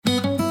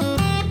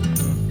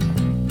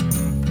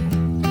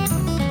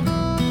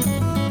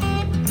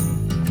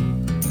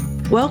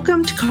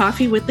Welcome to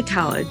Coffee with the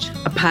College,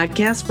 a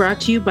podcast brought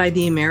to you by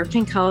the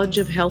American College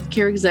of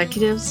Healthcare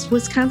Executives,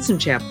 Wisconsin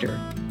chapter.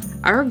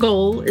 Our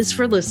goal is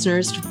for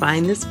listeners to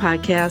find this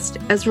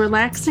podcast as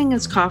relaxing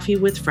as coffee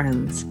with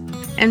friends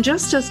and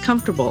just as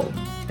comfortable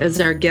as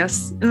our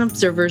guests and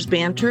observers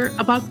banter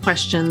about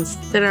questions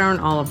that are on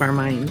all of our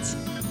minds.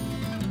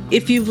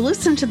 If you've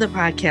listened to the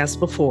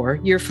podcast before,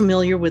 you're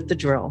familiar with the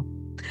drill.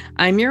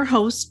 I'm your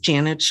host,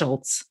 Janet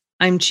Schultz.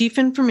 I'm Chief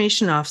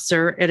Information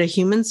Officer at a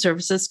human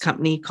services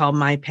company called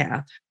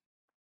MyPath.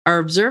 Our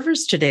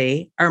observers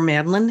today are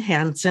Madeline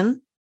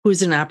Hansen,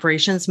 who's an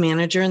operations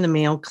manager in the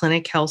Mayo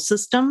Clinic Health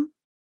System,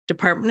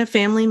 Department of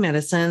Family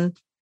Medicine,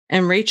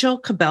 and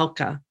Rachel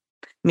Kabelka,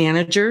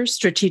 Manager,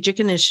 Strategic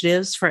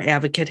Initiatives for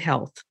Advocate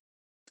Health.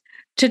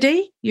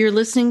 Today, you're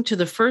listening to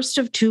the first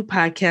of two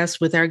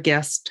podcasts with our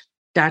guest,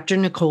 Dr.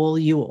 Nicole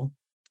Ewell.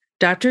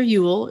 Dr.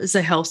 Ewell is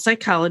a health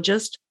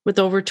psychologist with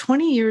over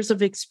 20 years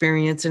of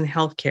experience in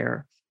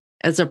healthcare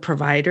as a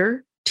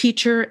provider,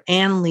 teacher,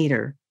 and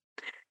leader.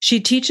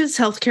 She teaches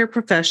healthcare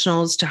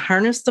professionals to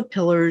harness the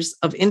pillars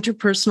of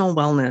interpersonal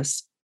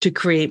wellness to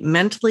create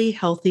mentally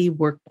healthy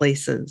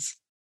workplaces.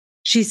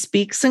 She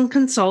speaks and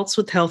consults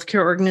with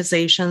healthcare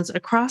organizations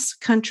across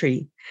the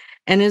country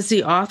and is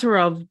the author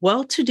of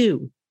Well to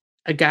Do,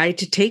 a guide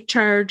to take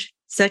charge,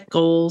 set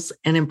goals,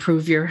 and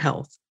improve your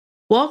health.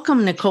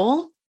 Welcome,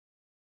 Nicole.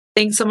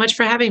 Thanks so much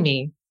for having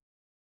me.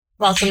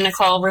 Welcome,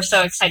 Nicole. We're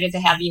so excited to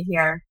have you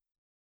here.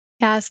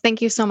 Yes,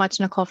 thank you so much,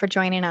 Nicole, for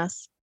joining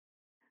us.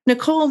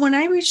 Nicole, when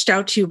I reached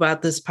out to you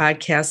about this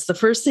podcast, the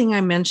first thing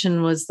I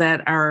mentioned was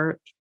that our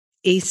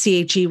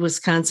ACHE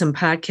Wisconsin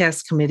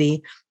Podcast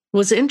Committee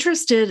was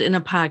interested in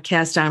a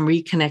podcast on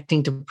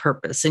reconnecting to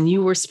purpose, and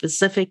you were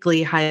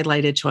specifically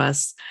highlighted to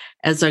us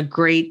as a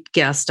great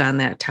guest on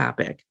that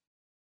topic.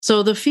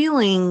 So the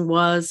feeling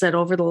was that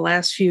over the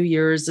last few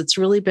years, it's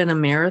really been a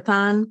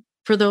marathon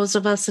for those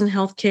of us in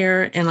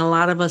healthcare, and a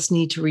lot of us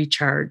need to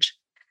recharge.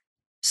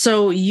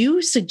 So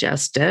you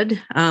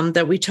suggested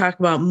that we talk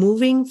about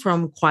moving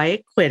from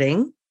quiet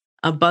quitting,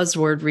 a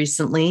buzzword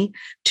recently,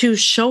 to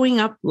showing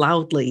up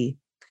loudly.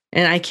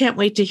 And I can't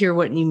wait to hear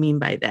what you mean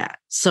by that.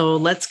 So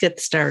let's get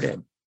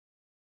started.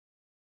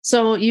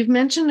 So you've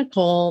mentioned,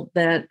 Nicole,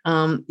 that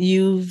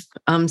you've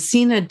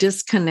seen a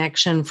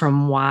disconnection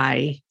from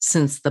why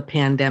since the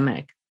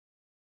pandemic.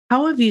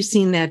 How have you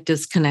seen that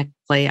disconnect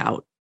play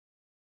out?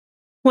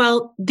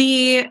 Well,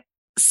 the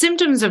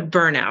symptoms of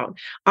burnout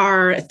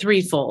are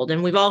threefold,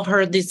 and we've all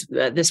heard this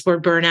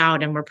word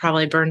burnout, and we're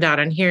probably burned out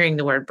on hearing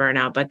the word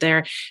burnout. But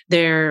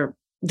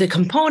the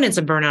components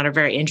of burnout are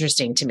very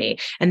interesting to me,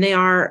 and they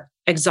are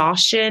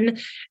exhaustion,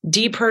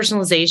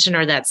 depersonalization,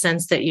 or that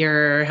sense that you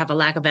have a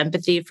lack of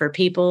empathy for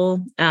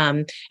people,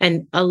 and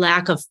a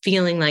lack of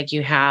feeling like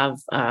you have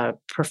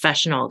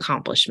professional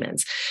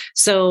accomplishments.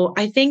 So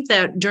I think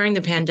that during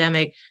the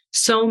pandemic,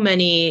 so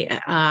many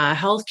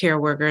healthcare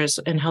workers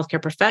and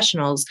healthcare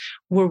professionals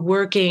were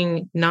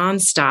working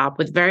nonstop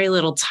with very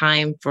little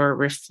time for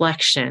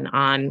reflection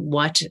on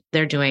what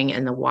they're doing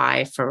and the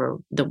why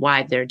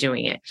they're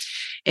doing it.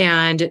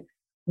 And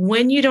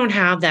when you don't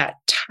have that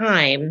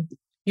time,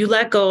 you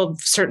let go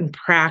of certain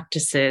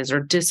practices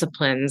or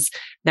disciplines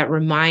that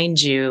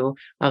remind you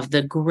of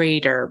the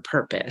greater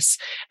purpose.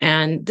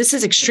 And this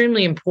is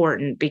extremely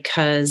important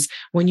because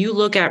when you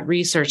look at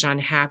research on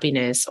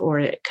happiness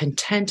or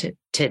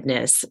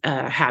contentedness,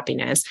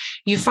 happiness,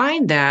 you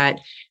find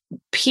that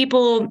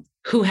people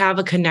who have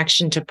a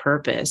connection to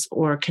purpose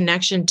or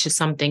connection to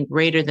something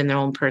greater than their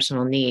own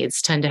personal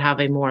needs tend to have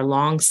a more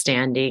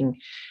long-standing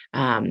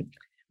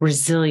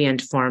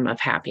resilient form of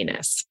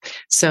happiness.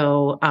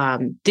 So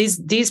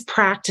these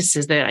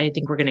practices that I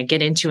think we're going to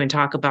get into and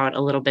talk about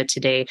a little bit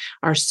today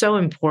are so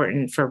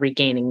important for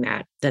regaining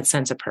that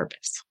sense of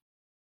purpose.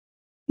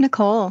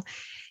 Nicole,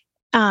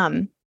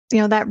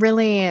 that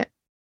really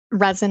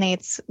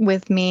resonates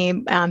with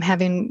me,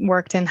 having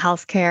worked in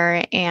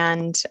healthcare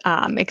and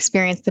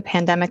experienced the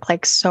pandemic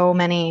like so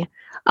many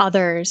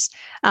others,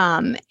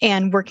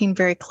 and working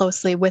very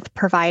closely with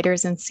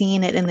providers and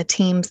seeing it in the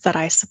teams that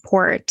I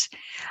support.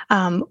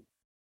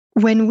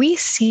 When we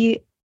see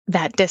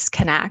that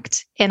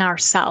disconnect in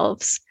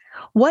ourselves,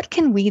 what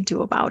can we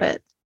do about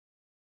it?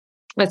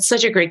 That's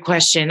such a great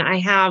question. I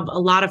have a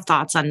lot of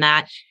thoughts on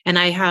that, and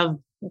I have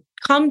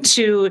come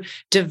to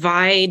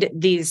divide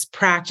these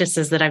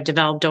practices that I've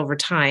developed over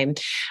time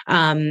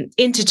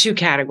into two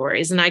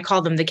categories. And I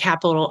call them the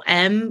capital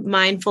M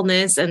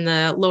mindfulness and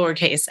the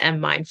lowercase m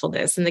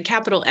mindfulness. And the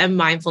capital M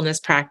mindfulness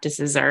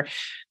practices are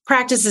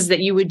practices that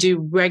you would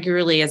do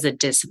regularly as a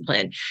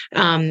discipline.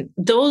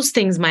 Those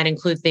things might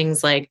include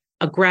things like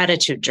a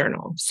gratitude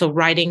journal. So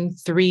writing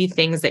 3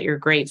 things that you're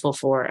grateful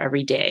for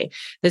every day.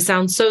 This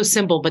sounds so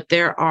simple, but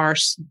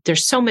there's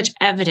so much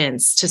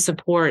evidence to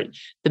support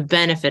the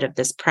benefit of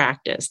this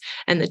practice.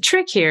 And the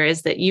trick here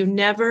is that you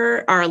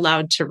never are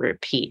allowed to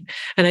repeat.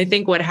 And I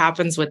think what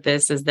happens with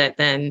this is that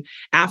then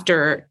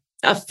after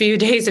a few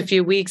days, a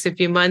few weeks, a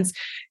few months,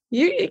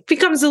 it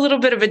becomes a little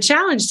bit of a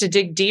challenge to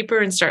dig deeper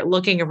and start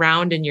looking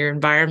around in your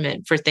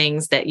environment for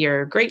things that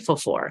you're grateful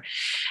for.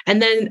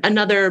 And then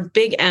another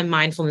big M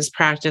mindfulness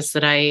practice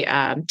that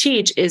I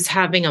teach is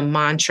having a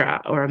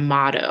mantra or a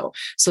motto.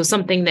 So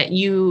something that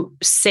you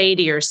say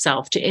to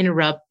yourself to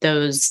interrupt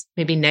those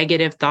maybe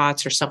negative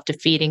thoughts or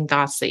self-defeating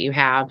thoughts that you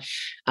have.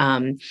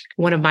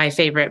 One of my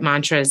favorite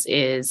mantras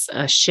is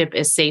a ship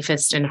is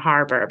safest in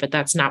harbor, but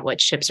that's not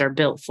what ships are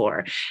built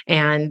for.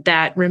 And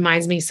that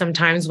reminds me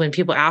sometimes when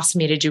people ask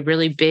me to do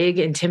really big,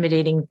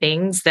 intimidating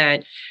things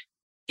that,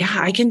 yeah,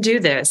 I can do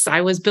this.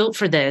 I was built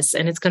for this,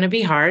 and it's going to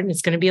be hard and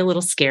it's going to be a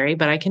little scary,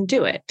 but I can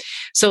do it.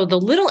 So the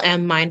little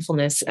M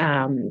mindfulness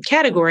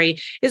category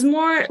is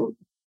more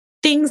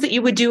things that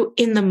you would do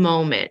in the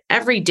moment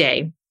every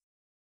day,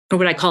 or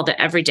what I call the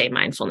everyday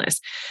mindfulness.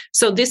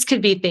 So this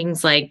could be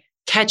things like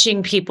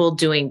catching people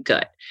doing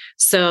good.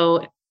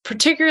 So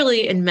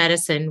particularly in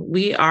medicine,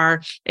 we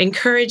are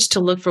encouraged to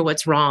look for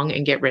what's wrong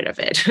and get rid of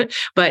it.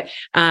 But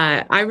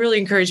I really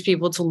encourage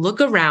people to look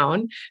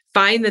around,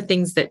 find the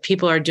things that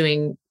people are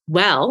doing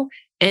well,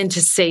 and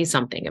to say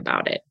something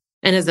about it.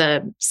 And as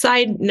a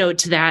side note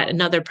to that,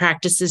 another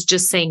practice is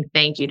just saying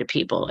thank you to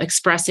people,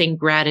 expressing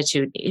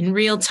gratitude in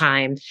real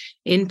time,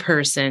 in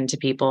person to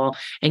people,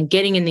 and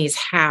getting in these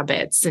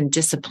habits and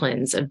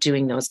disciplines of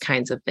doing those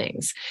kinds of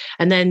things.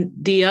 And then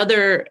the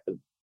other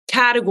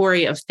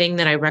category of thing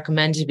that I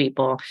recommend to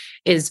people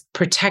is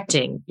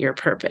protecting your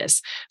purpose.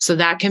 So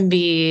that can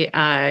be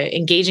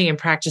engaging in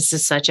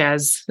practices such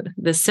as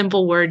the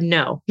simple word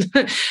no,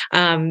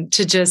 to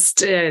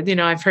just,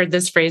 I've heard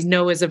this phrase,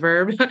 no is a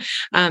verb,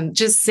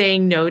 just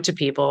saying no to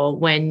people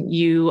when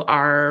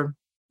you've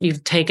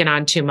taken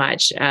on too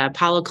much.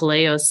 Paulo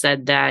Coelho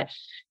said that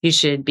you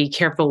should be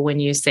careful when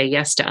you say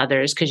yes to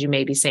others because you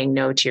may be saying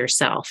no to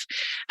yourself.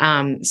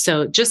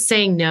 So just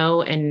saying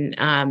no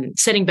and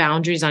setting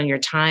boundaries on your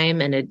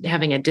time and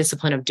having a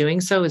discipline of doing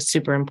so is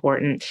super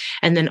important.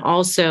 And then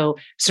also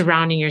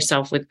surrounding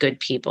yourself with good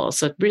people.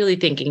 So really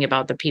thinking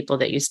about the people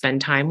that you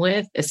spend time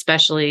with,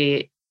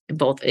 especially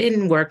both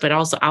in work, but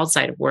also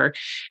outside of work.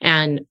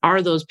 And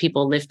are those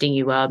people lifting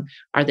you up?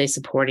 Are they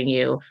supporting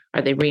you?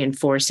 Are they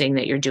reinforcing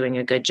that you're doing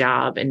a good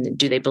job? And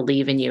do they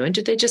believe in you? And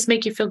do they just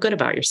make you feel good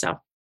about yourself?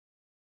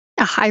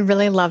 I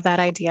really love that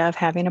idea of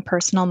having a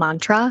personal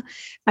mantra.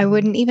 I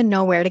wouldn't even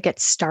know where to get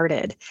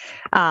started,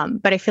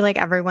 but I feel like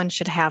everyone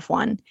should have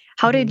one.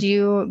 How did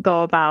you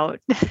go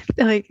about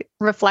like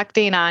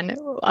reflecting on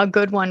a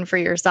good one for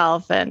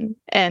yourself and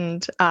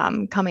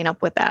coming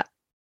up with that?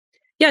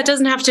 Yeah, it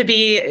doesn't have to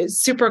be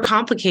super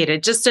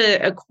complicated. Just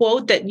a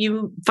quote that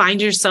you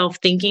find yourself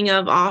thinking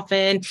of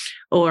often,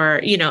 or,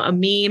 a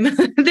meme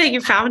that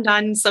you found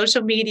on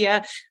social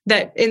media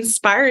that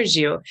inspires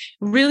you.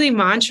 Really,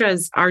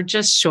 mantras are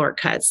just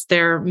shortcuts.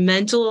 They're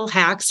mental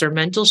hacks or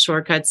mental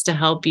shortcuts to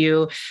help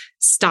you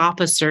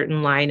stop a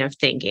certain line of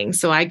thinking.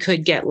 So I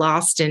could get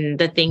lost in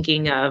the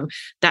thinking of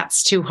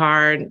that's too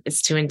hard.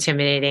 It's too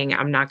intimidating.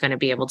 I'm not going to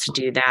be able to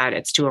do that.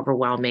 It's too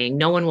overwhelming.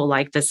 No one will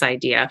like this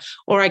idea.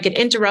 Or I could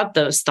interrupt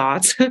those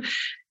thoughts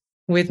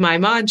with my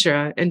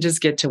mantra and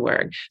just get to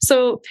work.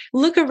 So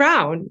look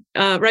around,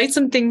 write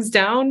some things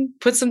down,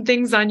 put some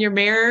things on your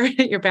mirror,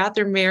 your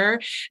bathroom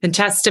mirror, and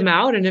test them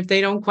out. And if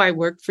they don't quite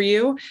work for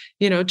you,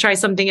 try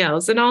something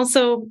else. And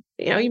also,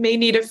 you may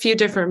need a few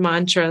different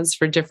mantras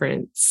for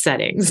different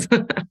settings.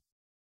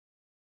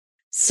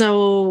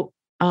 So,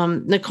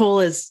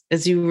 Nicole,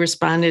 as you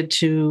responded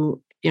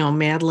to,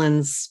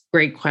 Madeline's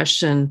great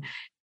question,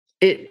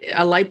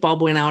 a light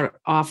bulb went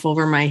off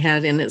over my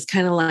head, and it's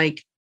kind of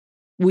like,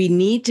 we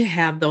need to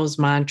have those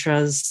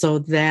mantras so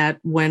that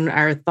when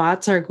our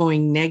thoughts are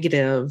going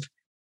negative,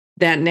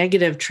 that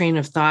negative train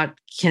of thought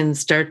can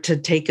start to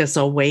take us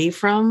away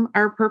from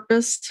our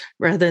purpose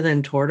rather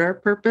than toward our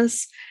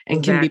purpose, and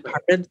Exactly. can be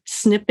part of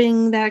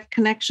snipping that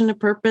connection to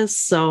purpose.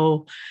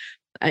 So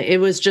it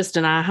was just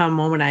an aha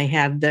moment I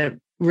had that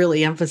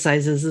really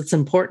emphasizes it's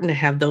important to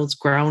have those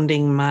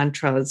grounding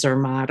mantras or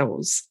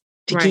mottos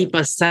to keep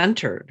us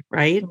centered,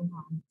 right?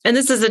 And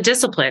this is a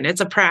discipline.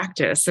 It's a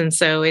practice. And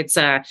so it's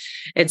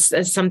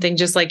something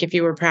just like if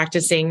you were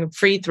practicing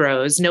free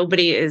throws,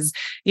 nobody is,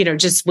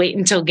 just wait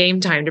until game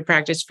time to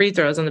practice free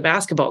throws on the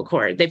basketball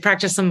court. They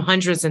practice them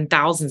hundreds and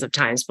thousands of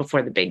times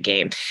before the big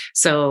game.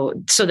 So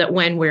that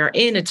when we're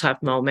in a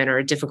tough moment or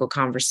a difficult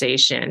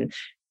conversation,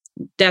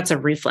 that's a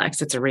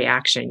reflex. It's a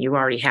reaction. You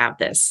already have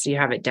this. You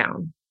have it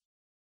down.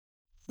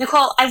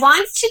 Nicole, I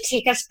want to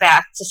take us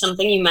back to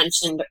something you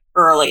mentioned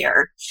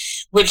earlier,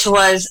 which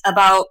was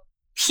about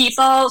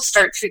people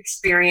start to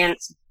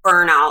experience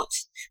burnout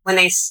when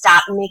they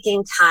stop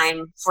making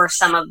time for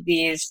some of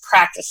these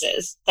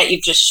practices that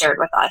you've just shared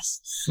with us.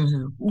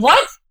 Mm-hmm.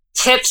 What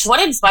tips,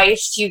 what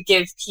advice do you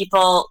give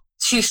people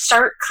to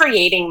start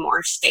creating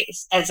more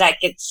space as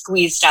that gets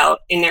squeezed out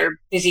in their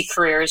busy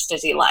careers,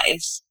 busy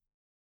lives?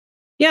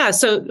 Yeah.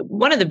 So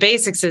one of the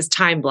basics is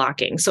time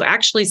blocking. So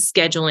actually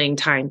scheduling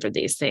time for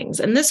these things.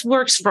 And this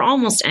works for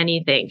almost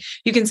anything.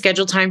 You can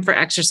schedule time for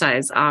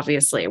exercise,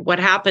 obviously. What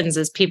happens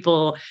is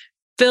people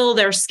fill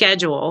their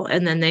schedule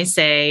and then they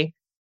say,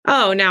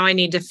 oh, now I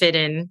need to fit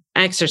in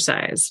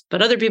exercise.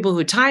 But other people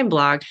who time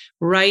block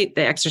write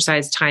the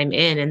exercise time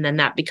in, and then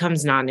that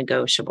becomes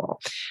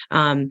non-negotiable.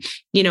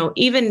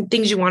 Even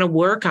things you want to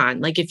work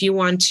on, like if you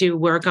want to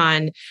work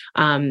on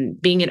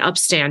being an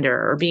upstander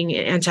or being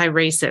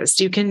anti-racist,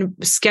 you can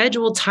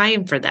schedule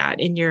time for that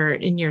in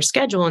your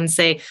schedule and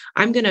say,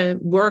 I'm going to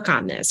work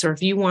on this. Or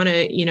if you want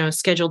to,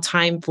 schedule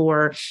time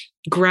for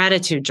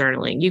gratitude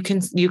journaling,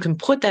 you can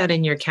put that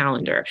in your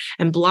calendar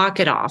and block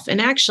it off. And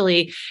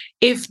actually,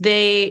 if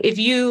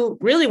you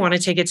really want to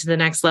take it to the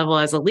next level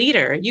as a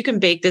leader, you can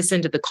bake this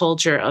into the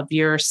culture of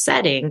your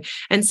setting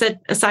and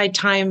set aside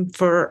time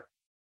for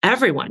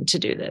everyone to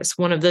do this.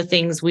 One of the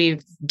things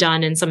we've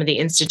done in some of the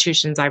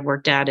institutions I've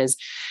worked at is,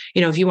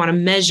 if you want to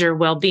measure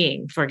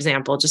well-being, for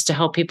example, just to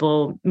help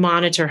people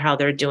monitor how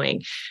they're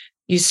doing,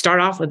 you start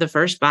off with the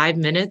first 5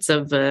 minutes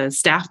of a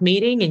staff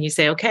meeting and you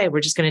say, okay,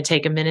 we're just going to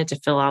take a minute to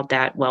fill out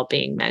that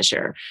well-being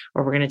measure,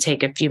 or we're going to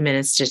take a few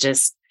minutes to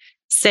just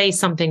say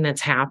something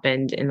that's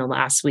happened in the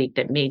last week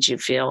that made you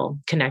feel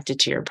connected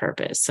to your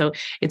purpose. So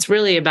it's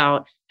really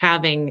about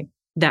having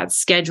that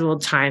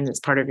scheduled time that's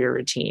part of your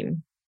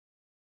routine.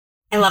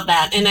 I love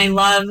that. And I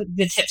love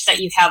the tips that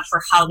you have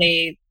for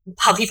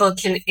how people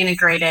can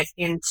integrate it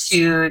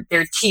into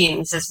their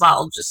teams as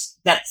well. Just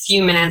that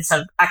few minutes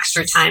of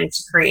extra time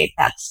to create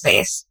that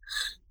space.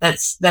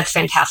 That's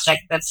fantastic.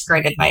 That's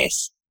great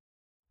advice.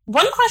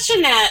 One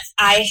question that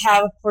I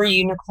have for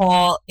you,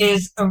 Nicole,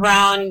 is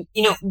around,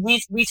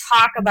 we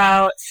talk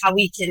about how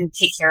we can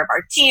take care of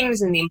our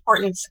teams and the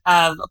importance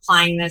of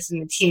applying this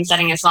in the team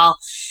setting as well.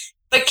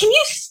 But can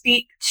you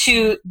speak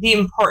to the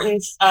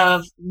importance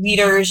of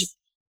leaders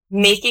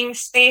making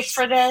space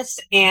for this?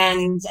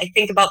 And I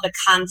think about the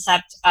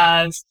concept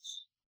of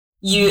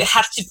you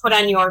have to put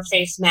on your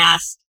face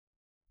mask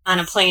on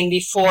a plane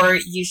before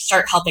you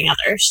start helping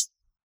others.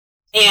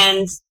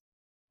 And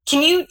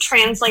can you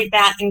translate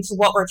that into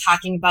what we're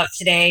talking about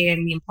today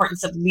and the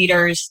importance of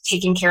leaders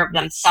taking care of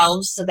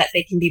themselves so that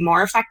they can be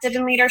more effective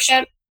in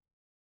leadership?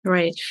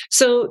 Right.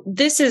 So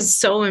this is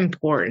so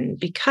important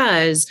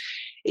because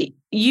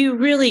you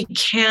really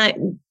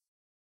can't.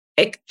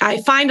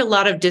 I find a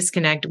lot of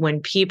disconnect when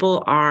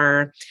people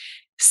are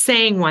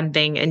saying one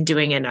thing and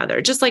doing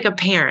another, just like a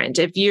parent.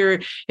 If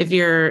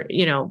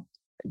your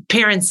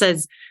parent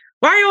says,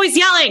 why are you always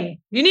yelling?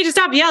 You need to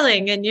stop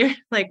yelling. And you're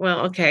like,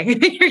 well, okay,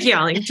 you're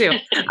yelling too.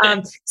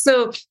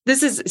 So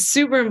this is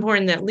super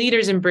important that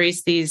leaders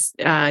embrace these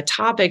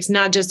topics,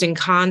 not just in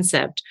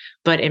concept,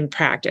 but in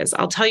practice.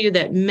 I'll tell you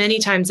that many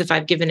times if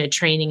I've given a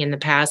training in the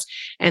past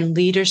and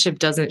leadership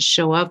doesn't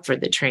show up for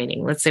the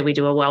training, let's say we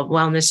do a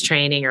wellness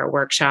training or a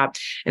workshop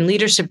and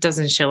leadership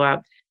doesn't show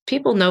up,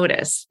 people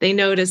notice. They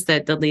notice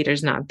that the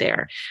leader's not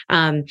there.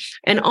 And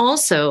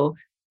also,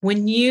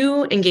 when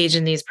you engage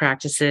in these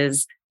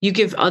practices, you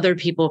give other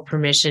people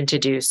permission to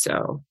do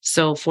so.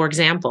 So, for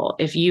example,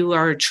 if you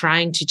are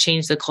trying to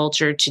change the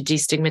culture to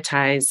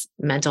destigmatize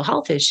mental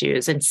health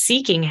issues and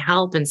seeking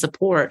help and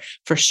support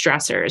for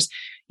stressors,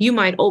 you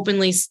might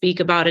openly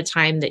speak about a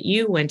time that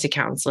you went to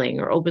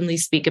counseling or openly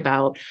speak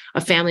about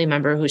a family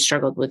member who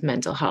struggled with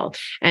mental health.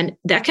 And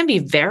that can be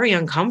very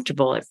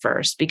uncomfortable at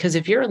first, because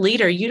if you're a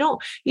leader, you don't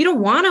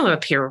want to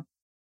appear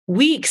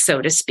weak,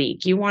 so to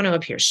speak. You want to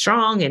appear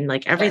strong and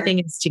like everything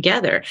is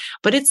together.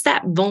 But it's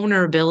that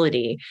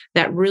vulnerability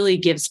that really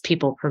gives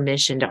people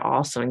permission to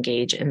also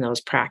engage in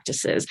those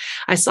practices.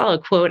 I saw a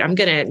quote, I'm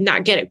going to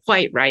not get it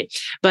quite right,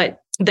 but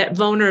that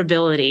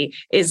vulnerability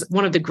is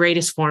one of the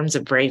greatest forms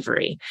of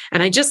bravery.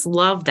 And I just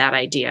love that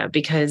idea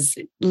because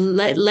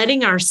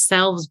letting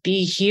ourselves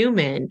be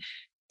human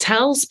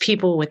tells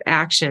people with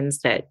actions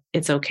that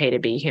it's okay to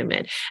be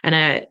human.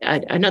 And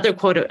another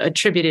quote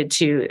attributed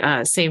to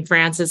St.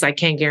 Francis, I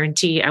can't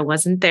guarantee I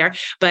wasn't there,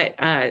 but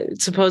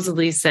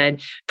supposedly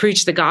said,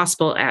 preach the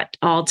gospel at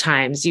all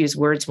times, use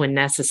words when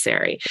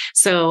necessary.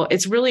 So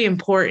it's really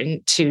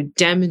important to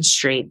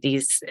demonstrate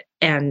these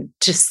and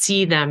to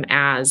see them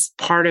as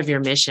part of your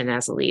mission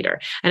as a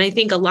leader. And I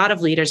think a lot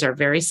of leaders are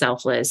very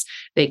selfless.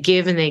 They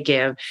give and they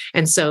give.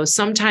 And so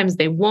sometimes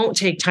they won't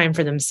take time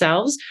for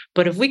themselves.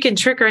 But if we can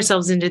trick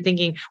ourselves into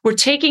thinking we're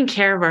taking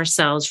care of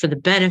ourselves for the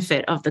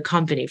benefit of the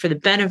company, for the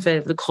benefit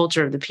of the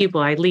culture of the people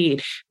I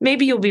lead,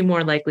 maybe you'll be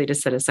more likely to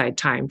set aside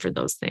time for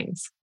those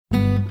things.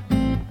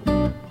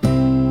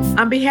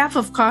 On behalf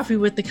of Coffee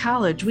with the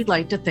College, we'd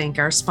like to thank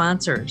our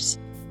sponsors.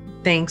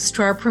 Thanks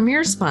to our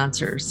premier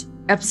sponsors,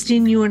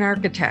 Epstein Ewan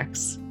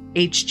Architects,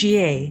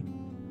 HGA,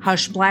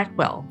 Hush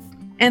Blackwell,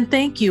 and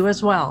thank you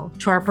as well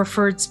to our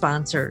preferred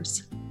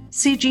sponsors,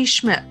 C.G.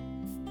 Schmidt,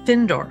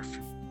 Findorf,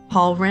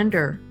 Hall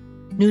Render,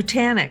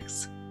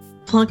 Nutanix,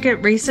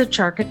 Plunkett Research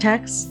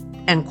Architects,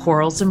 and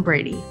Quarles and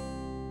Brady.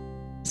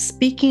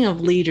 Speaking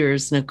of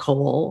leaders,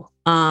 Nicole,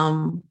 you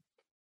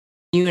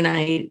and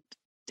I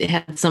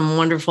had some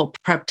wonderful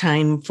prep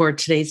time for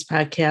today's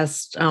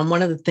podcast.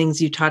 One of the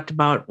things you talked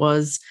about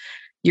was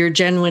your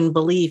genuine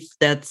belief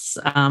that's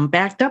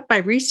backed up by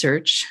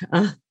research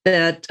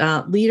that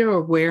leader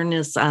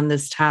awareness on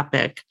this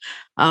topic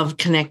of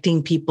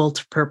connecting people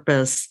to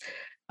purpose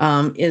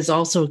is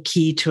also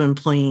key to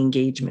employee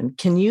engagement.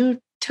 Can you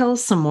tell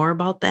us some more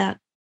about that?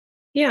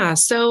 Yeah.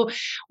 So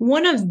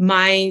one of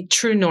my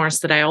true norths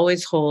that I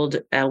always hold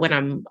when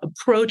I'm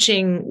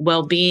approaching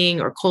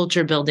well-being or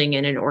culture building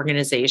in an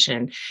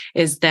organization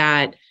is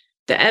that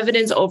the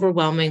evidence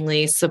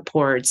overwhelmingly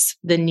supports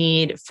the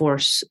need for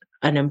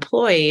an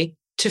employee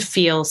to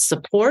feel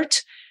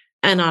support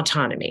and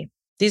autonomy.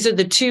 These are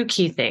the two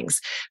key things.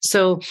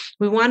 So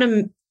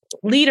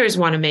leaders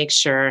want to make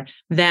sure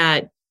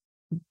that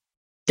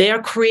they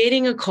are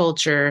creating a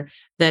culture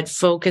that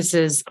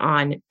focuses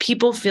on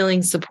people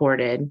feeling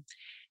supported,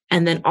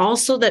 and then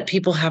also that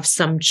people have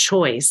some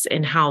choice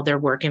in how their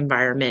work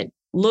environment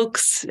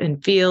looks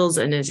and feels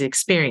and is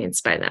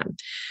experienced by them.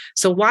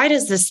 So, why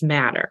does this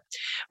matter?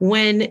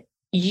 When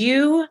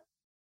you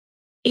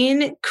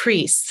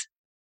increase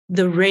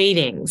the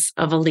ratings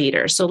of a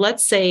leader, so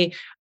let's say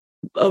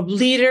a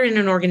leader in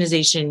an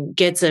organization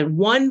gets a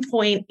 1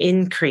 point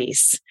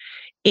increase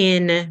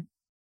in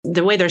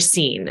the way they're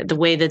seen, the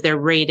way that they're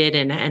rated,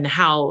 and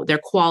how their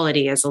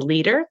quality as a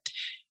leader,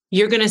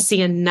 you're going to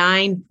see a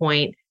 9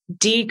 point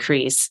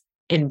decrease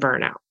in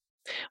burnout,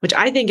 which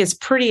I think is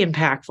pretty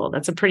impactful.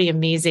 That's a pretty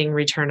amazing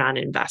return on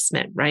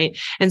investment, right?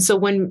 And so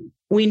when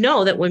we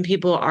know that when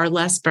people are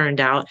less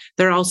burned out,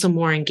 they're also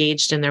more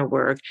engaged in their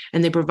work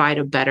and they provide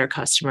a better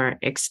customer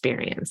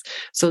experience.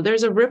 So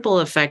there's a ripple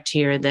effect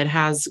here that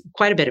has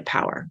quite a bit of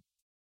power.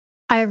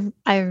 I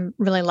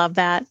really love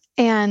that.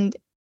 And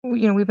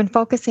we've been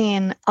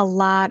focusing a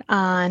lot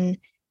on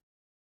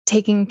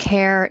taking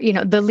care,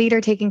 the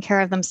leader taking care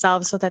of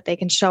themselves so that they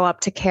can show up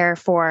to care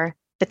for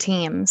the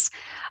teams.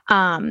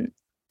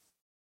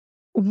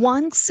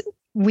 Once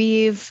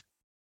we've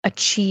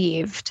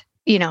achieved,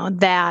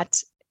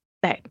 that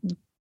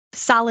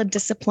solid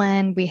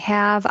discipline, we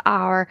have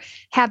our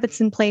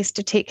habits in place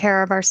to take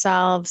care of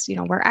ourselves,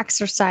 we're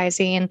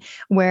exercising,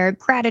 we're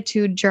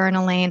gratitude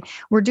journaling,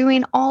 we're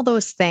doing all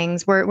those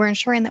things. We're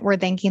ensuring that we're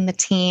thanking the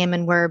team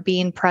and we're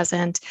being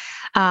present.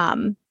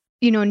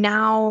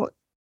 Now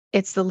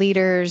it's the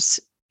leader's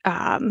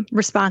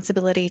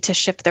responsibility to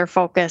shift their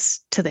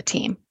focus to the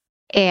team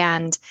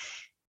and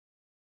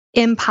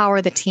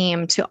empower the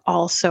team to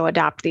also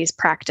adopt these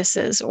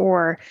practices,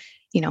 or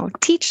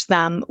teach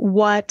them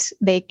what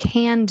they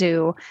can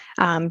do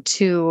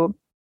to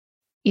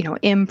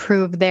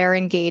improve their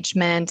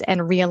engagement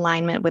and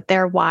realignment with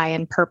their why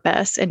and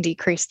purpose and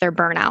decrease their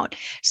burnout.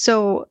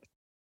 So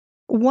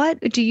what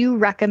do you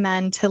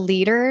recommend to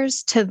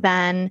leaders to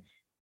then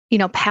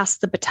pass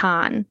the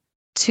baton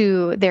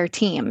to their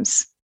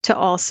teams to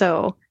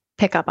also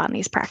pick up on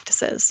these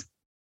practices?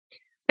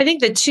 I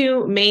think the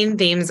two main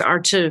themes are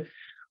to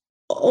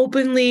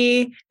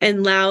openly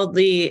and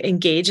loudly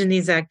engage in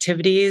these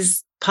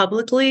activities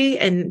publicly,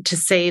 and to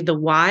say the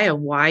why of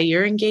why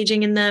you're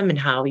engaging in them and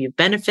how you've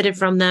benefited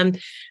from them.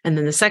 And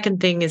then the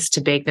second thing is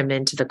to bake them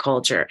into the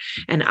culture.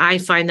 And I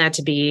find that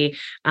to be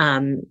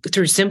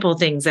through simple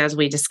things, as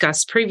we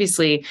discussed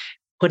previously,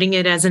 putting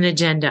it as an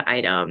agenda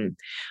item,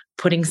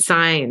 putting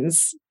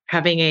signs,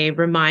 having a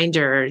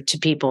reminder to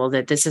people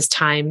that this is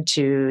time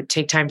to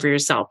take time for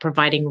yourself,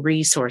 providing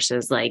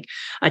resources like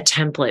a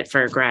template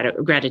for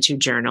a gratitude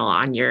journal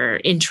on your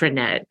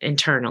intranet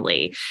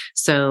internally.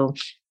 So,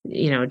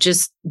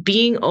 just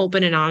being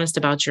open and honest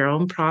about your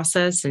own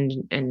process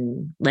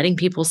and letting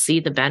people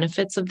see the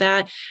benefits of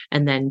that,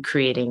 and then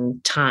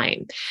creating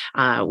time.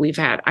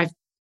 I've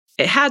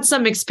had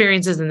some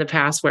experiences in the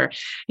past where,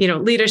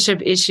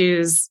 leadership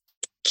issues,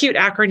 cute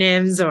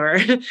acronyms or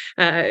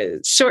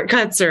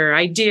shortcuts or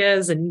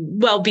ideas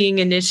and well-being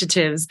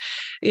initiatives,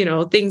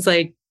 things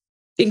like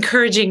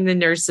encouraging the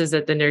nurses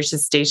at the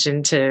nurses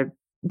station to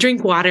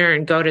drink water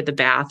and go to the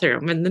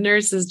bathroom. And the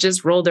nurses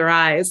just roll their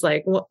eyes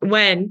like,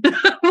 when?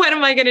 When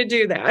am I going to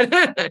do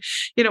that?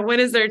 When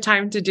is there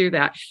time to do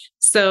that?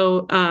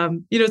 So,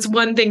 it's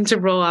one thing to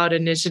roll out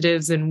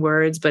initiatives and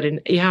words, but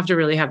you have to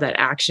really have that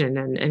action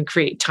and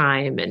create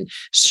time and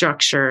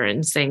structure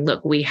and saying,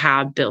 look, we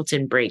have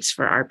built-in breaks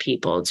for our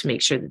people to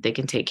make sure that they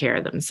can take care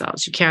of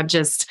themselves. You can't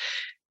just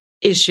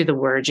issue the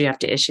words, you have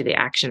to issue the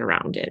action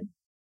around it.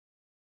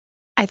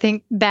 I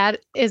think that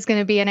is going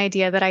to be an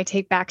idea that I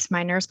take back to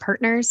my nurse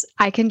partners.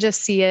 I can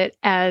just see it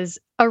as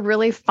a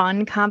really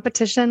fun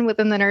competition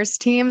within the nurse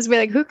teams. Be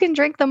like, who can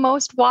drink the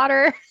most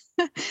water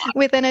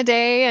within a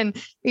day and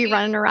be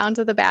running around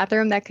to the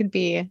bathroom? That could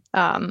be,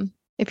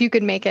 if you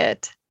could make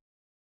it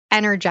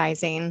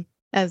energizing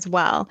as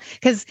well.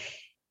 Because,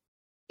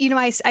 in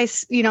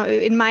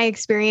my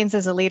experience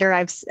as a leader,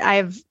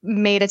 I've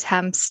made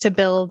attempts to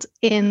build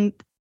in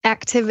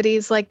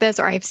activities like this,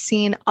 or I've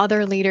seen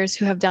other leaders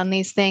who have done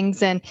these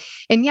things. And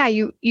yeah,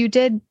 you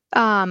did,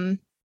 point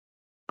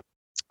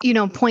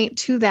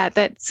to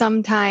that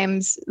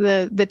sometimes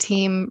the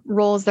team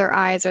rolls their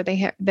eyes, or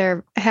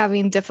they're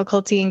having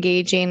difficulty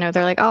engaging, or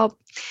they're like, oh,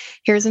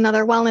 here's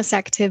another wellness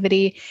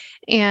activity.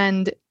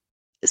 And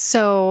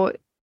so,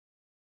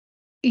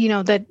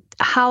 that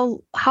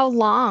how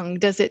long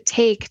does it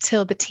take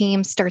till the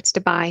team starts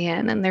to buy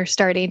in and they're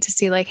starting to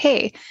see like,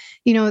 hey,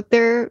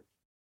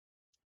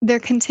 they're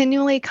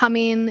continually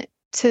coming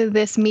to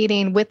this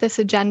meeting with this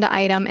agenda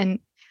item, and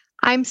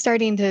I'm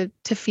starting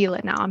to feel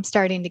it now. I'm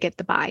starting to get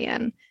the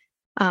buy-in.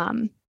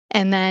 And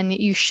then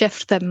you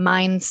shift the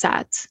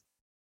mindset.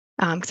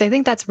 Because I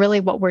think that's really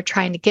what we're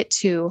trying to get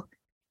to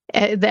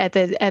at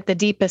the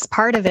deepest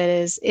part of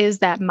it is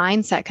that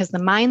mindset, because the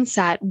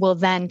mindset will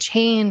then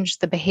change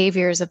the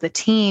behaviors of the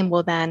team,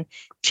 will then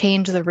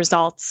change the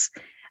results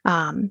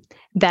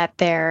that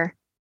they're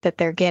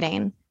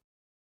getting.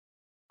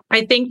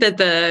 I think that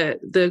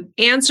the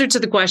answer to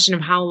the question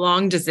of how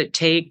long does it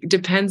take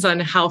depends on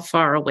how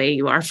far away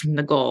you are from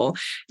the goal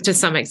to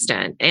some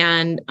extent.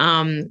 And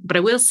but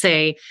I will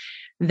say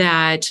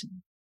that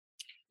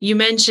you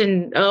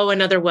mentioned,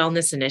 another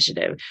wellness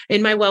initiative.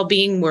 In my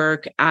well-being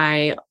work,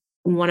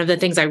 one of the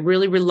things I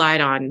really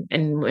relied on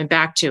and went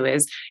back to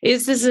is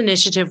this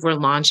initiative we're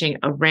launching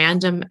a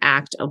random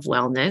act of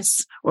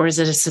wellness, or is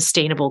it a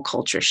sustainable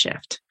culture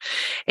shift?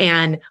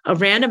 And a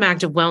random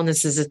act of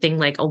wellness is a thing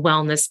like a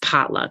wellness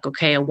potluck,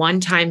 okay? A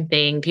one-time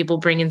thing, people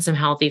bring in some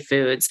healthy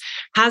foods.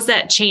 Has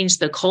that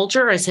changed the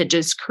culture, or has it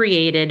just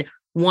created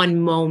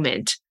one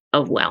moment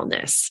of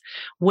wellness?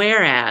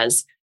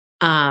 Whereas,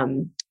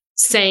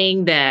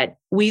 saying that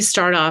we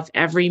start off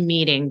every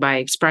meeting by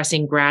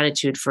expressing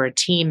gratitude for a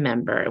team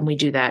member, and we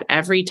do that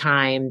every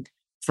time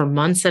for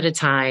months at a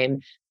time,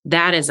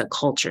 that is a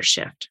culture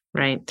shift,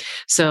 right?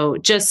 So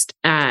just,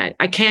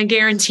 I can't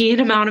guarantee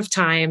an amount of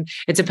time.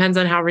 It depends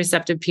on how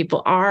receptive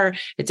people are.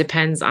 It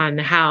depends on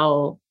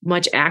how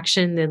much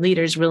action the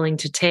leader's willing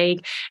to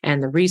take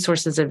and the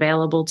resources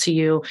available to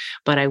you.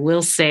 But I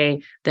will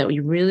say that we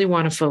really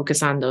want to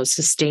focus on those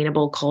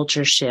sustainable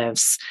culture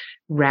shifts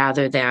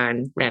rather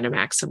than random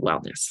acts of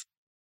wellness.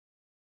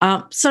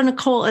 So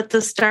Nicole, at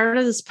the start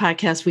of this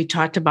podcast, we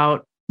talked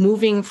about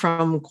moving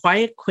from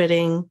quiet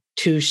quitting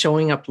to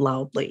showing up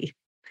loudly.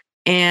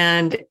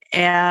 And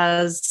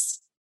as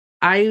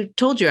I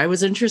told you, I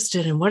was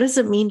interested in what does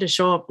it mean to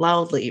show up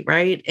loudly,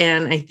 right?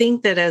 And I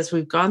think that as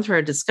we've gone through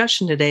our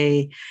discussion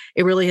today,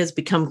 it really has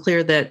become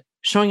clear that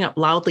showing up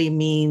loudly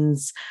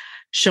means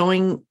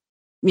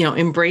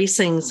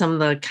embracing some of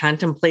the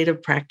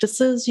contemplative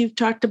practices you've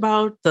talked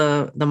about,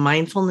 the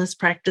mindfulness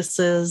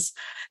practices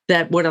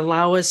that would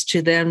allow us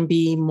to then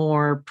be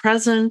more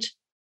present,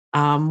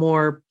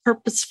 more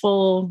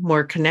purposeful,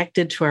 more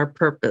connected to our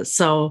purpose.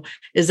 So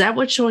is that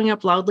what showing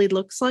up loudly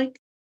looks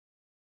like?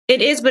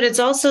 It is, but it's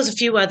also a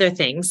few other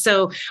things.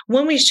 So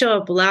when we show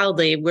up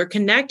loudly, we're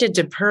connected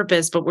to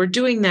purpose, but we're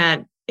doing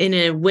that in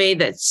a way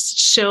that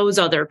shows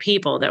other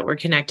people that we're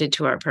connected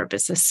to our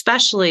purpose,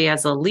 especially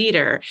as a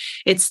leader.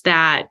 It's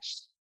that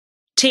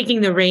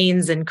taking the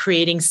reins and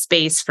creating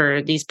space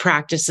for these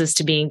practices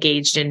to be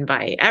engaged in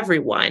by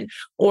everyone,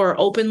 or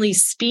openly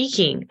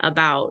speaking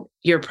about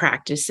your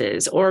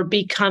practices, or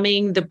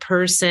becoming the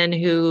person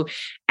who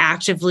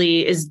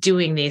actively is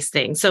doing these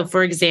things. So,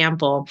 for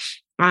example,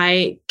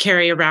 I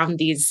carry around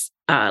these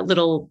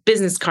little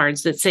business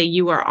cards that say,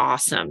 "You are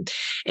awesome."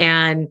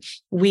 And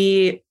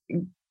we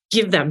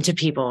give them to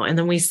people. And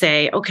then we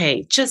say,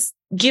 okay, just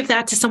give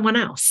that to someone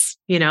else,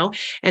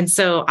 And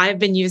so I've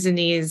been using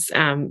these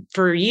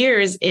for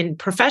years in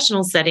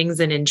professional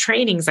settings and in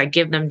trainings. I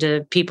give them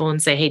to people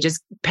and say, hey,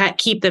 just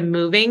keep them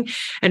moving.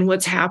 And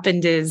what's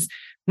happened is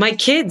my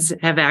kids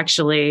have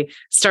actually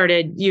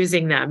started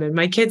using them, and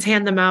my kids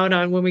hand them out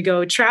on when we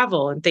go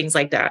travel and things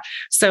like that.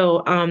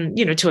 So,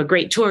 to a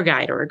great tour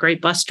guide or a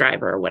great bus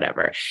driver or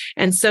whatever.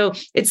 And so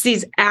it's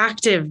these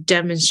active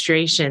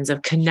demonstrations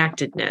of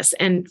connectedness.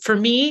 And for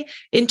me,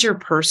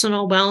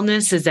 interpersonal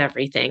wellness is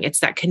everything. It's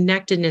that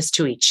connectedness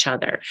to each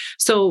other.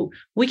 So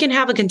we can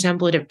have a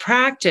contemplative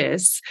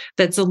practice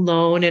that's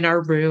alone in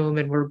our room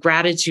and we're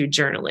gratitude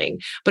journaling.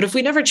 But if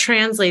we never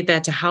translate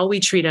that to how we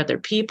treat other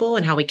people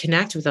and how we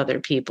connect with other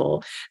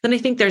people, then I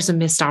think there's a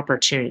missed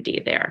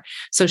opportunity there.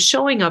 So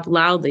showing up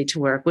loudly to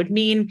work would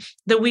mean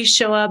that we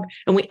show up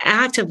and we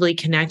actively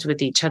connect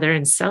with each other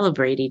and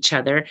celebrate each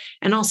other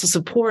and also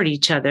support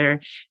each other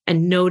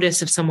and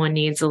notice if someone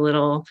needs a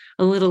little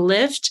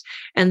lift,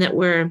 and that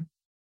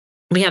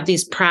we have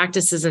these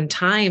practices and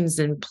times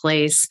in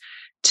place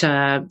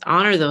to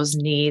honor those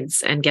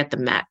needs and get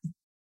them met.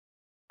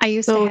 I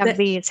used to have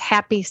these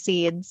happy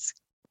seeds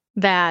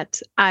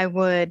that I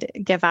would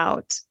give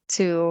out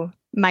to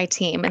my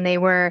team, and they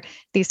were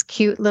these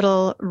cute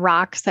little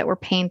rocks that were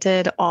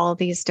painted all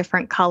these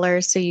different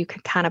colors, so you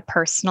could kind of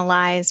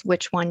personalize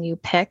which one you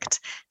picked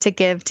to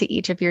give to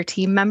each of your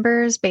team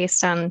members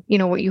based on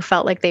what you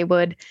felt like they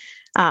would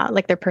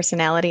like their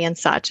personality and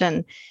such,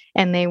 and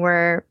they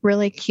were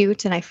really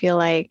cute. And I feel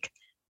like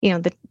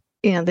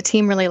the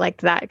team really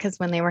liked that, because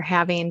when they were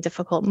having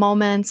difficult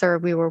moments or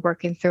we were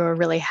working through a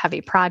really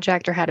heavy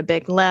project or had a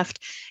big lift,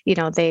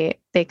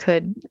 they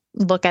could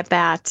look at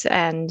that,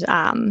 and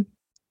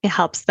it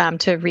helps them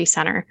to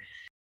recenter.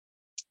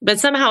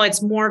 But somehow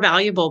it's more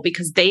valuable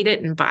because they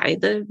didn't buy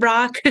the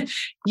rock.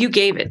 You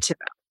gave it to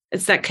them.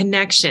 It's that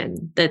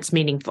connection that's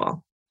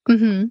meaningful.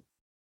 Mm-hmm.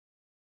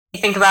 I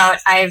think about,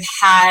 I've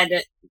had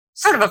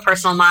sort of a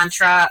personal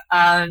mantra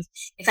of,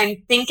 if I'm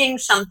thinking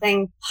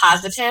something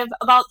positive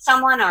about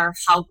someone or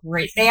how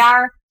great they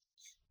are,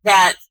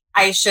 that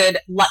I should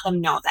let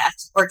them know that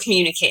or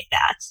communicate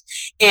that.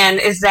 And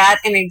is that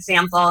an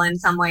example in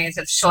some ways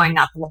of showing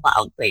up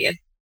loudly?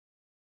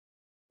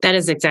 That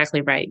is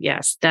exactly right.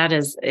 Yes, that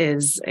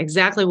is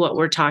exactly what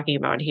we're talking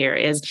about here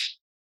is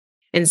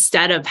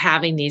instead of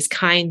having these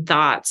kind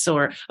thoughts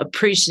or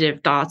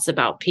appreciative thoughts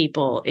about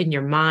people in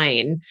your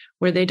mind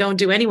where they don't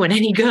do anyone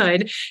any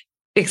good,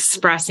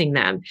 expressing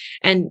them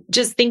and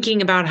just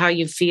thinking about how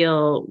you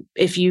feel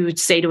if you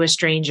say to a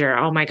stranger,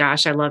 oh my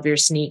gosh, I love your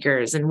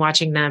sneakers, and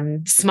watching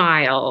them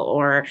smile,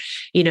 or,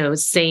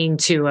 saying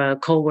to a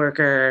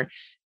coworker,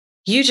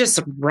 you just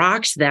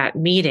rocked that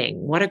meeting.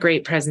 What a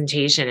great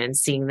presentation, and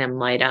seeing them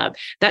light up.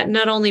 That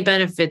not only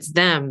benefits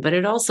them, but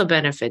it also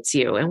benefits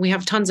you. And we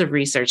have tons of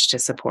research to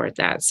support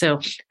that. So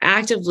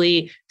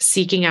actively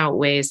seeking out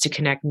ways to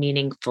connect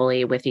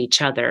meaningfully with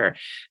each other,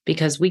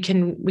 because we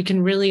can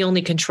really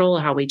only control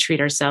how we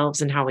treat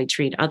ourselves and how we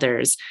treat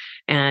others.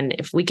 And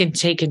if we can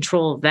take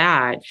control of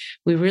that,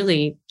 we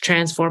really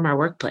transform our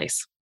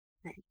workplace.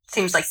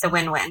 Seems like the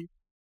win-win.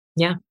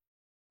 Yeah.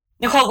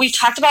 Nicole, we've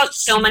talked about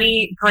so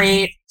many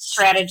great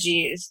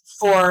strategies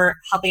for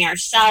helping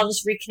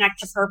ourselves reconnect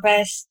to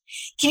purpose.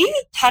 Can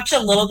you touch a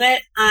little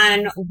bit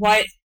on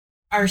what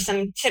are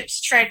some tips,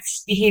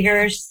 tricks,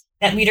 behaviors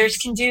that leaders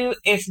can do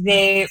if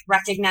they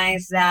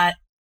recognize that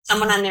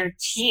someone on their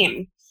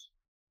team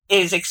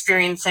is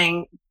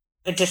experiencing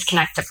a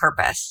disconnect to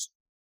purpose?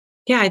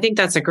 Yeah, I think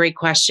that's a great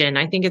question.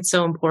 I think it's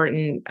so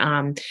important,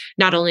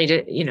 not only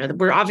to,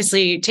 we're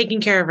obviously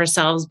taking care of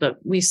ourselves, but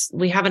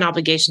we have an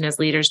obligation as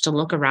leaders to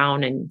look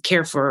around and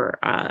care for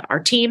our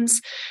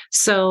teams.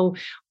 So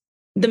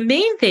the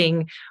main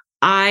thing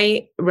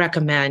I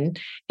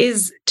recommend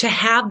is to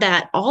have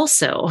that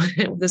also.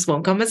 This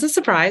won't come as a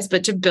surprise,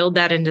 but to build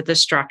that into the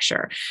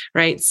structure,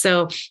 right?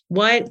 So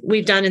what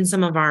we've done in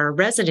some of our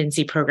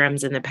residency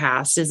programs in the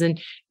past is in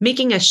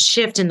making a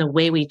shift in the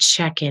way we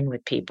check in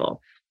with people.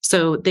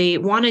 So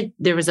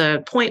there was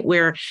a point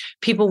where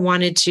people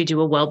wanted to do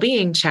a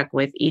well-being check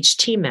with each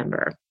team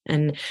member.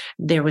 And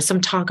there was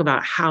some talk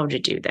about how to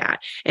do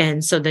that.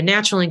 And so the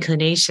natural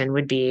inclination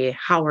would be,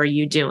 how are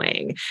you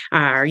doing?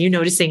 Are you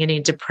noticing any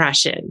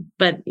depression?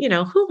 But,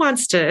 who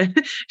wants to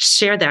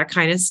share that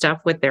kind of stuff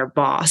with their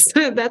boss?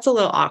 That's a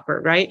little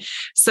awkward, right?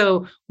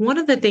 So one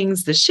of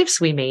the shifts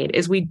we made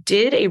is we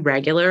did a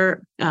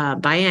regular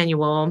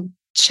biannual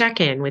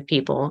check-in with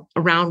people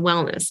around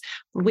wellness.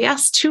 We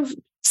asked two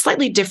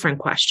slightly different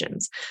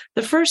questions.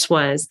 The first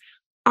was,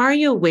 are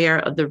you aware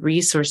of the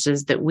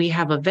resources that we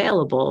have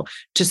available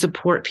to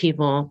support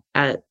people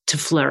to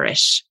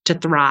flourish, to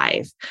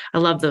thrive? I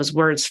love those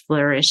words,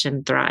 flourish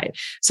and thrive.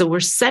 So we're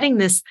setting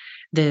this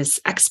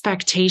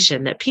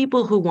expectation that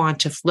people who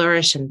want to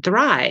flourish and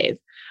thrive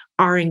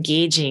are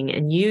engaging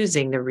and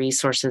using the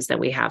resources that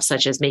we have,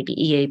 such as maybe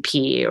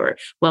EAP or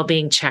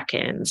well-being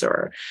check-ins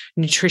or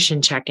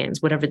nutrition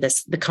check-ins, whatever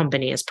the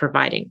company is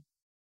providing.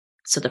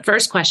 So the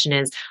first question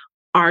is,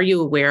 are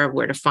you aware of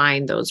where to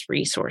find those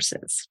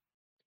resources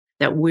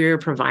that we're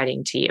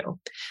providing to you?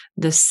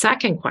 The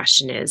second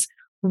question is,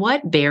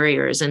 what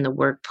barriers in the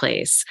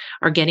workplace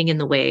are getting in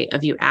the way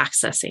of you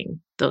accessing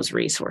those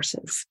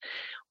resources?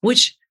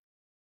 Which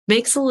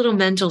makes a little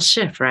mental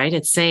shift, right?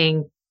 It's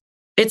saying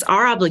it's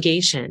our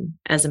obligation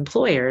as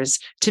employers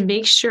to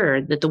make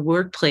sure that the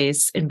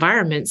workplace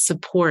environment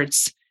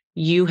supports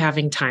you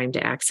having time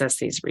to access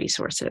these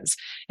resources.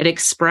 It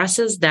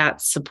expresses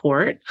that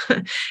support.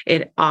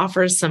 It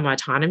offers some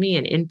autonomy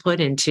and input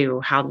into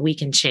how we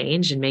can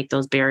change and make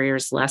those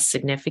barriers less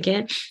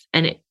significant.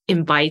 And it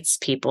invites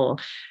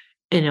people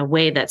in a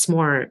way that's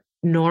more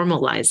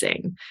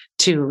normalizing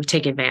to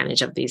take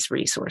advantage of these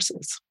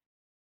resources.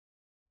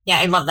 Yeah,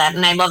 I love that.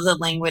 And I love the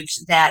language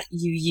that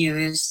you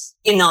use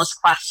in those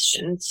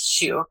questions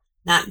too.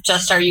 Not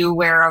just are you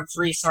aware of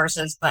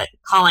resources, but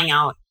calling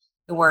out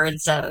the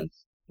words of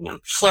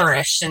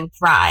flourish and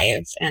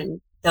thrive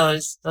and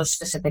those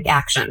specific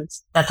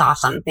actions. That's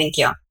awesome. Thank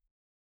you.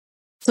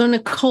 So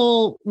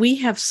Nicole, we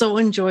have so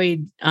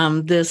enjoyed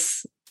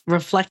this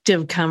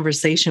reflective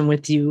conversation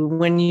with you.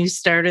 When you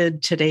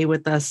started today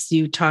with us,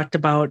 you talked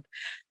about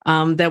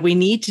that we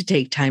need to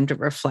take time to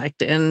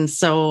reflect. And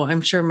so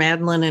I'm sure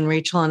Madeline and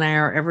Rachel and I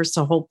are ever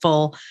so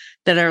hopeful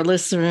that our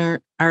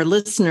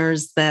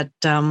listeners that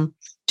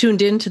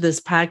tuned into this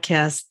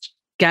podcast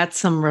got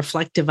some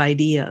reflective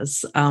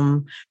ideas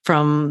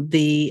from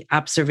the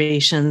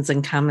observations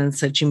and comments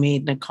that you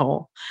made,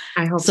 Nicole.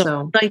 I hope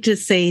so. I'd like to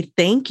say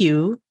thank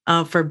you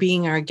for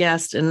being our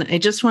guest. And I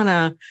just want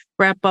to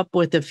wrap up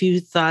with a few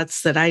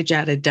thoughts that I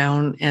jotted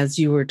down as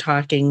you were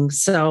talking.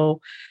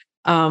 So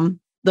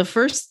the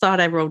first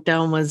thought I wrote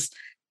down was,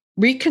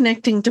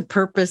 reconnecting to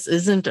purpose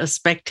isn't a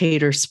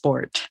spectator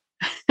sport.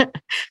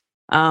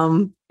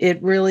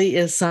 It really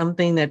is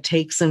something that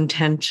takes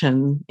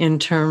intention in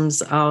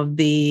terms of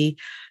the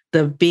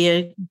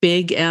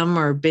big M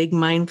or big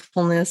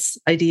mindfulness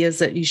ideas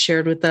that you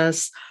shared with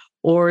us,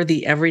 or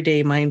the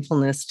everyday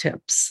mindfulness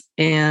tips.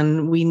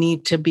 And we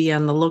need to be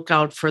on the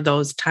lookout for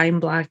those time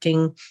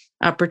blocking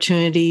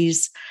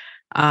opportunities.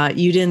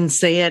 You didn't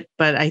say it,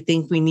 but I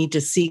think we need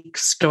to seek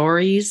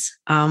stories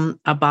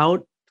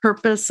about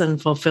purpose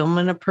and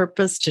fulfillment of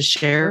purpose to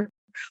share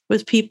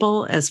with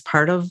people as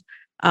part of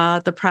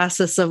the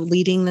process of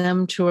leading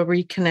them to a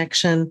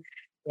reconnection.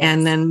 Yes.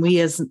 And then we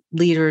as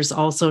leaders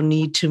also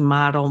need to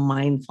model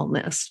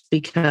mindfulness,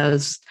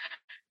 because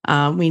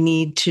we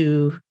need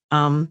to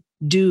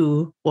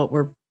do what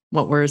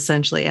we're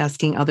essentially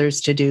asking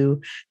others to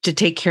do, to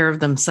take care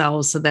of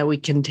themselves so that we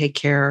can take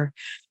care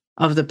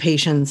of the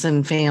patients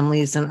and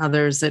families and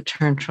others that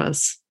turn to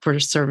us for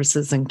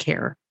services and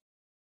care.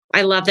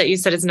 I love that you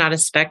said it's not a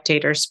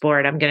spectator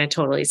sport. I'm going to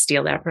totally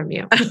steal that from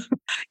you.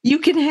 You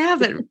can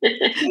have it.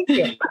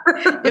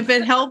 If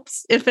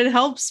it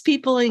helps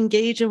people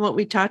engage in what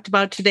we talked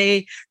about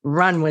today,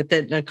 run with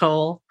it,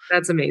 Nicole.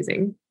 That's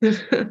amazing.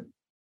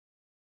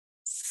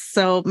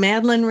 So,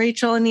 Madeline,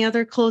 Rachel, any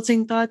other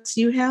closing thoughts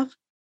you have?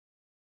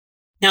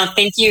 No,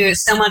 thank you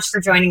so much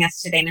for joining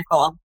us today,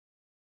 Nicole.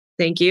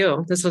 Thank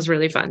you. This was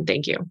really fun.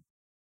 Thank you.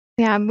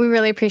 Yeah, we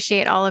really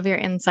appreciate all of your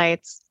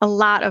insights. A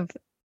lot of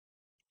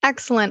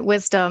excellent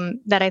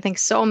wisdom that I think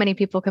so many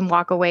people can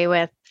walk away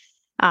with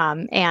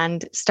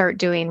and start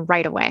doing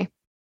right away.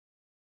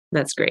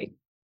 That's great.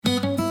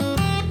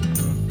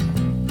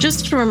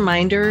 Just a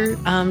reminder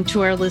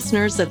to our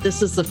listeners that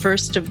this is the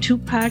first of 2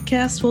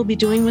 podcasts we'll be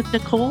doing with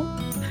Nicole.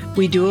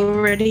 We do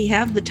already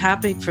have the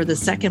topic for the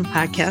second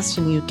podcast,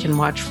 and you can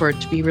watch for it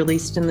to be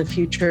released in the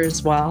future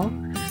as well.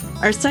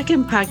 Our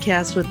second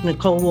podcast with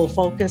Nicole will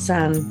focus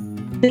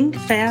on Think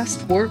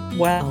Fast, Work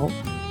Well,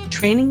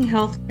 training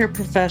healthcare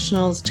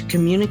professionals to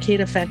communicate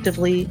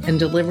effectively and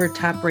deliver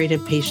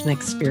top-rated patient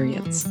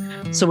experience.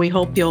 So we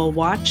hope you'll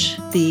watch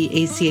the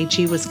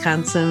ACHE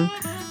Wisconsin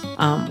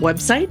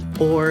website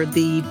or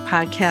the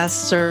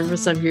podcast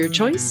service of your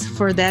choice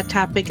for that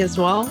topic as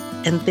well.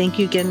 And thank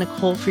you again,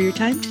 Nicole, for your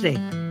time today.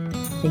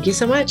 Thank you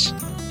so much.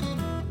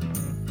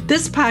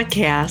 This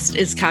podcast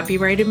is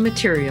copyrighted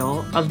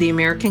material of the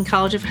American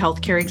College of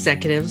Healthcare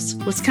Executives,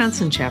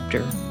 Wisconsin Chapter,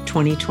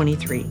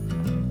 2023.